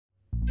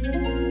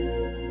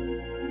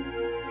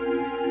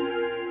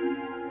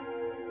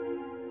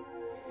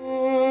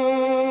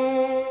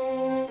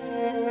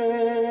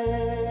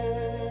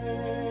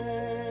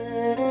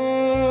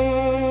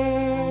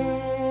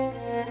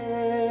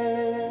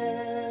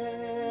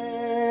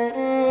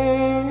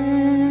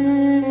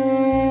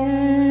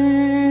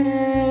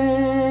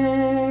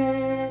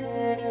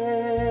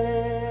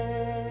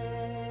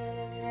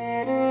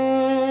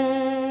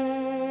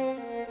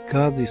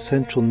God's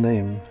essential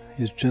name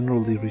is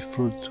generally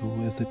referred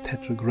to as the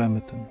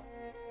Tetragrammaton,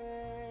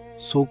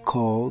 so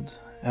called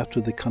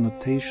after the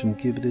connotation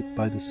given it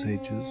by the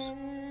sages,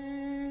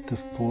 the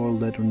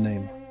four-letter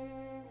name.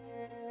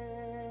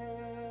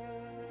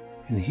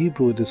 In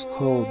Hebrew it is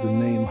called the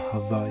name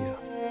Havaya.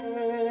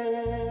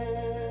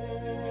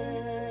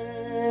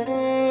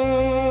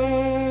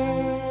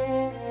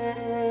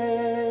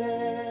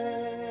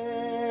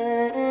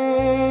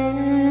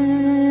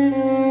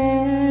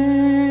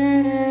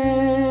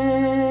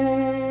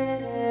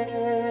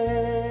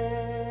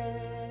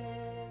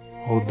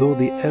 Although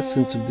the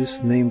essence of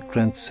this name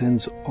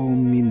transcends all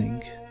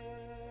meaning,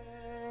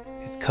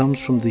 it comes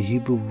from the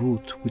Hebrew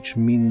root which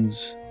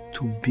means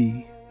to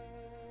be,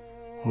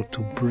 or to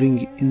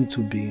bring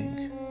into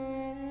being.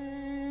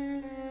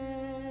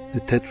 The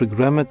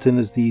Tetragrammaton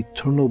is the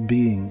eternal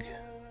being,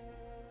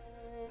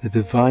 the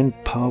divine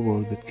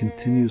power that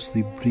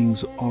continuously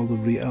brings all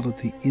of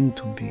reality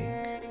into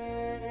being.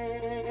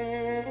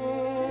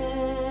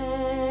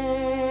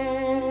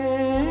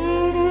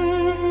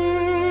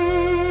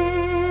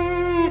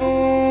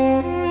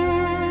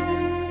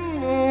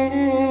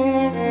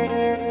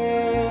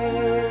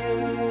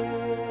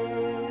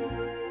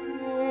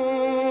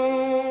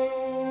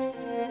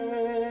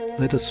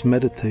 Let us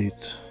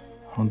meditate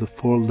on the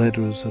four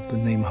letters of the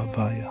name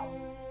Havaya.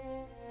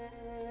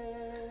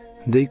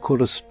 They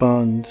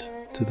correspond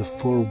to the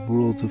four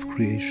worlds of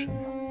creation: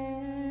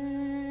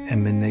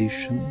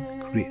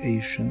 emanation,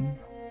 creation,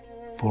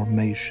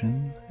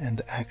 formation,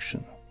 and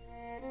action,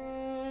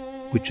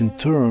 which in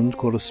turn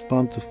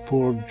correspond to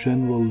four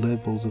general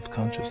levels of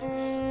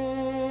consciousness.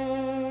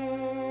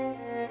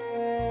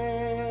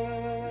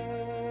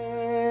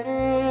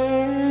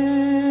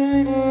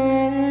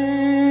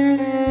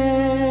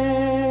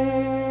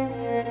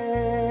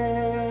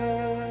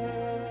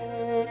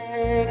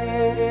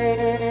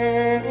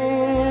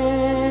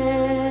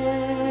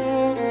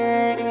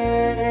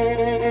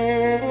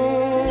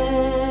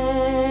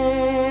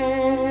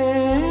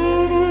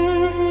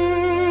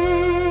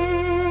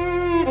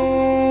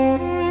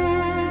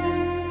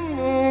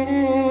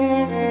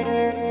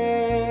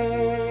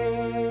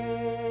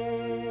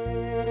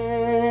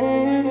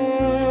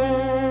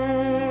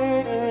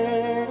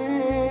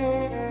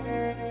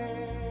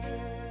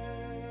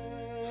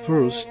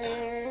 First,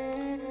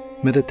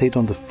 meditate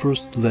on the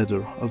first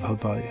letter of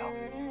Havaya,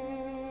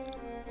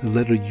 the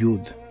letter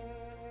Yud.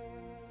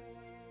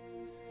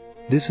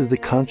 This is the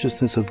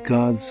consciousness of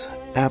God's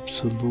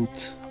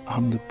absolute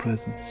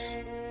omnipresence.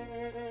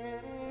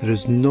 There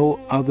is no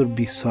other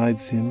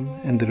besides Him,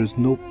 and there is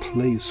no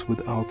place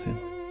without Him.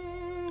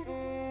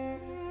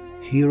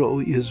 Hear,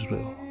 O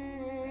Israel,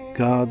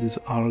 God is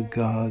our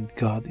God,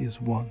 God is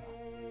one.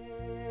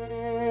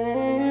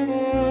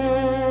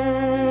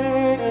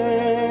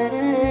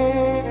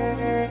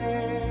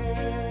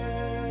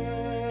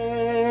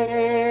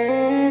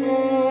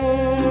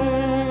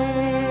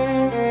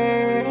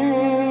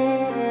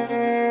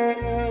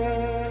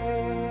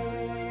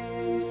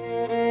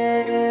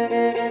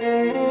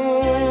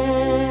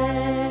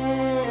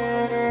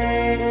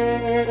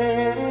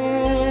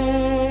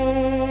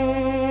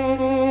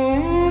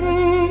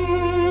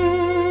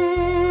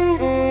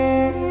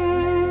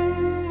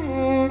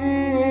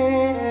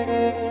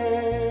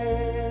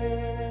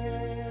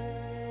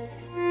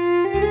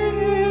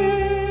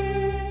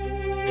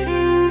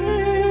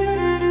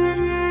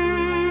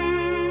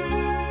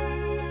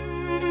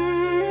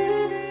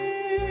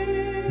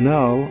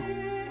 Now,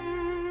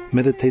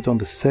 meditate on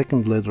the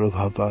second letter of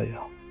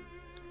Havaya,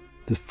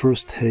 the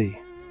first Hey.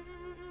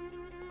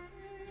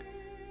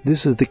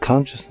 This is the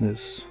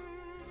consciousness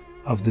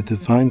of the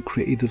divine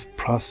creative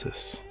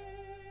process.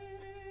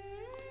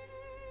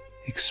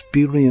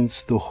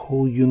 Experience the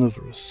whole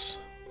universe,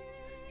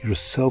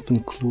 yourself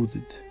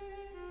included,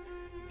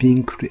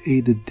 being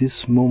created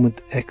this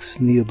moment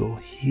ex nihilo,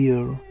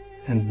 here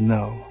and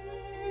now.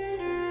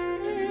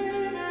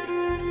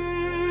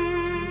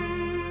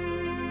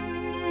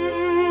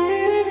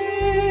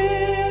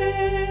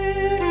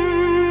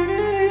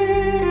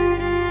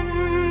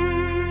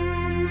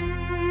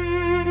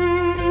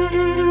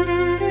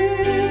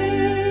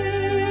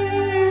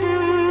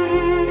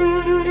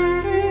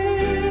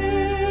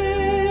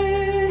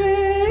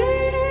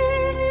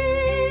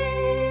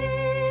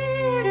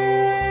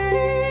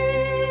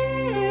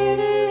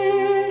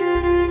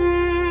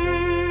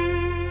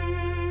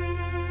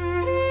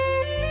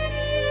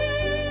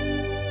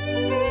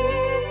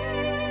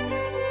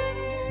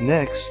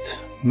 Next,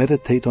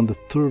 meditate on the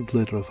third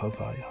letter of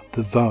Havaya,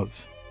 the Vav.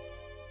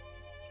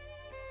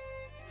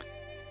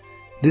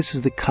 This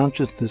is the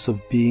consciousness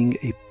of being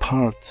a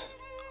part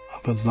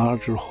of a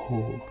larger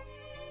whole.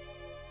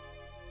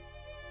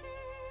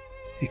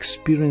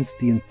 Experience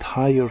the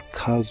entire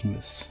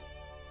cosmos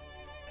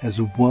as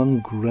one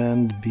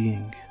grand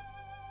being.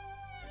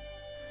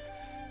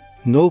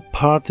 No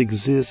part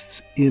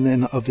exists in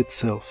and of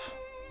itself.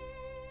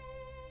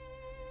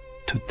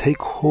 To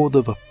take hold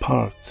of a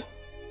part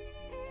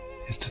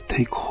is to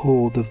take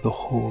hold of the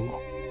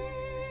whole.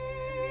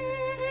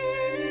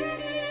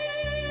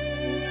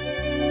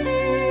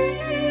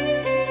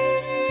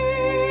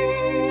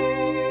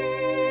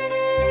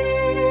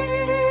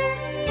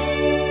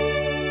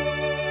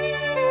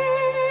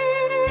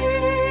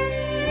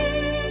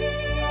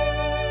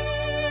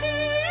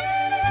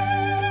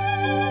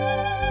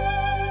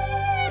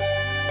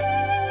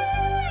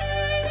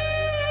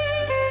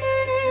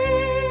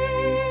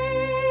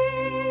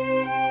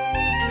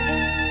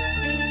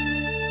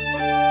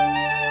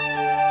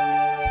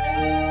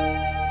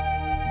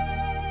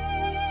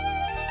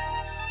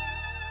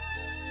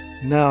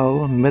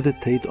 Now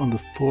meditate on the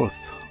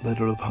fourth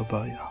letter of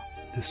Havaya,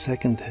 the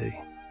second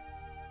Hey.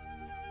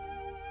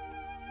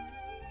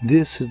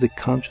 This is the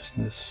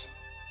consciousness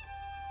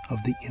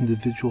of the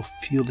individual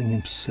feeling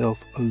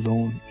himself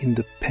alone,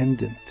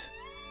 independent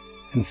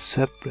and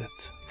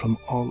separate from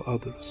all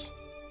others.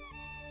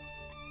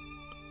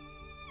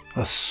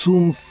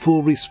 Assume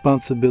full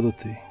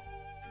responsibility,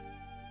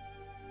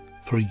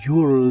 for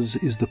yours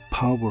is the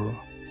power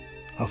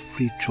of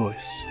free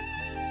choice.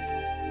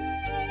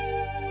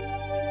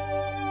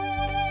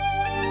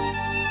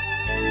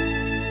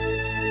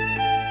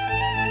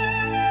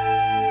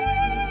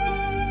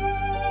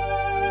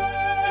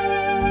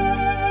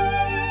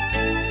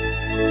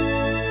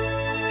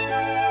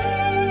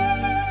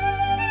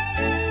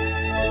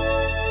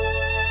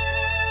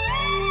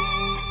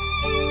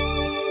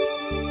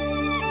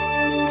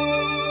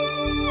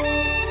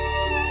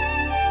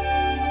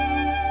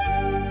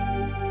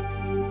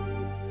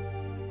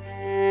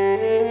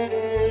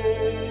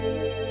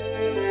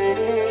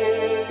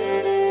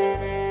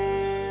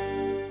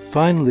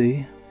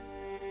 Finally,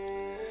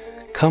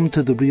 come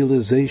to the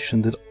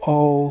realization that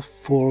all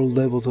four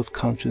levels of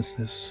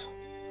consciousness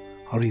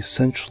are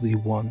essentially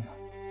one.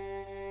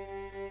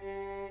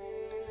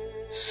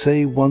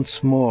 Say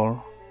once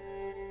more,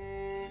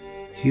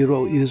 Hear,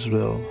 O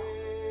Israel,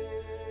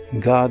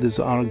 God is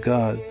our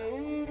God.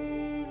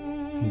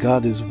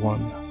 God is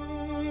one.